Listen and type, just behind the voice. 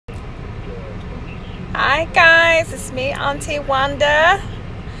Hi guys, it's me, Auntie Wanda.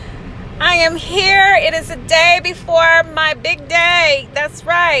 I am here. It is a day before my big day. That's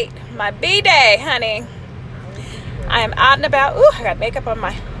right, my B-day, honey. I am out and about. Ooh, I got makeup on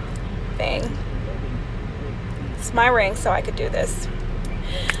my thing. It's my ring, so I could do this.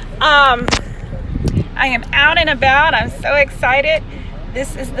 I am out and about. I'm so excited.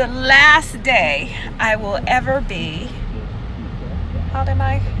 This is the last day I will ever be. How old am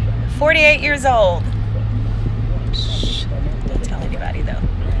I? 48 years old. Shh, don't tell anybody though.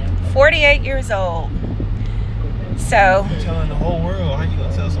 48 years old. So. You're telling the whole world. How you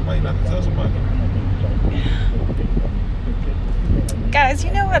gonna tell somebody not to tell somebody? Guys,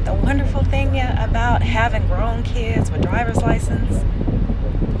 you know what the wonderful thing about having grown kids with driver's license?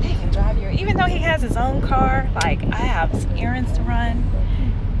 They can drive you, even though he has his own car. Like, I have some errands to run,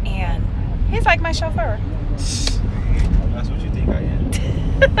 and he's like my chauffeur. That's what you think I am?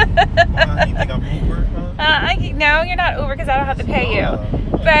 Why, you think I'm Uber? Huh? No, you're not Uber because I don't have to pay you.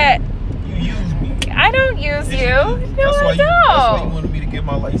 But you use me. I don't use you. No, that's I why don't. That's why you wanted me to get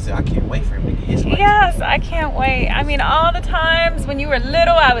my license. I can't wait for him to get his license. Yes, I can't wait. I mean, all the times when you were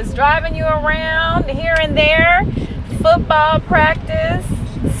little, I was driving you around here and there. Football practice,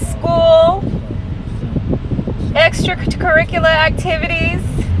 school, extracurricular activities.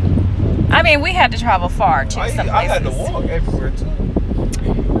 I mean, we had to travel far too. I had to walk everywhere too.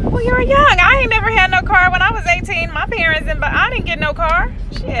 Well, you were young. I ain't never had no car when I was 18. My parents didn't, but I didn't get no car.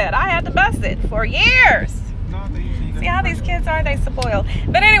 Shit, I had to bus it for years. See how these kids are? They spoiled.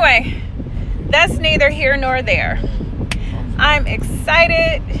 But anyway, that's neither here nor there. I'm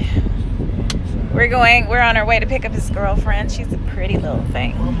excited. We're on our way to pick up his girlfriend. She's a pretty little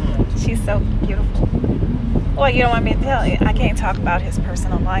thing. She's so beautiful. Well, you don't want me to tell you. I can't talk about his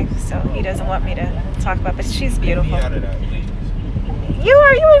personal life, so he doesn't want me to talk about, but she's beautiful. You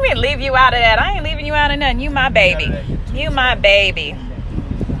want me to leave you out of that? I ain't leaving you out of nothing. You my baby. You my baby.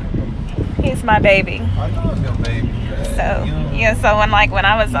 He's my baby. I know it's your baby. So, yeah, so when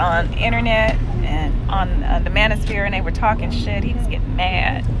I was on internet and on the Manosphere and they were talking shit, he was getting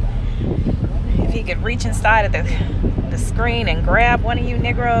mad. If he could reach inside of the screen and grab one of you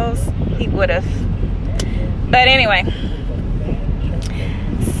Negroes, he would have. But anyway,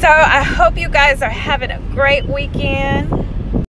 so I hope you guys are having a great weekend.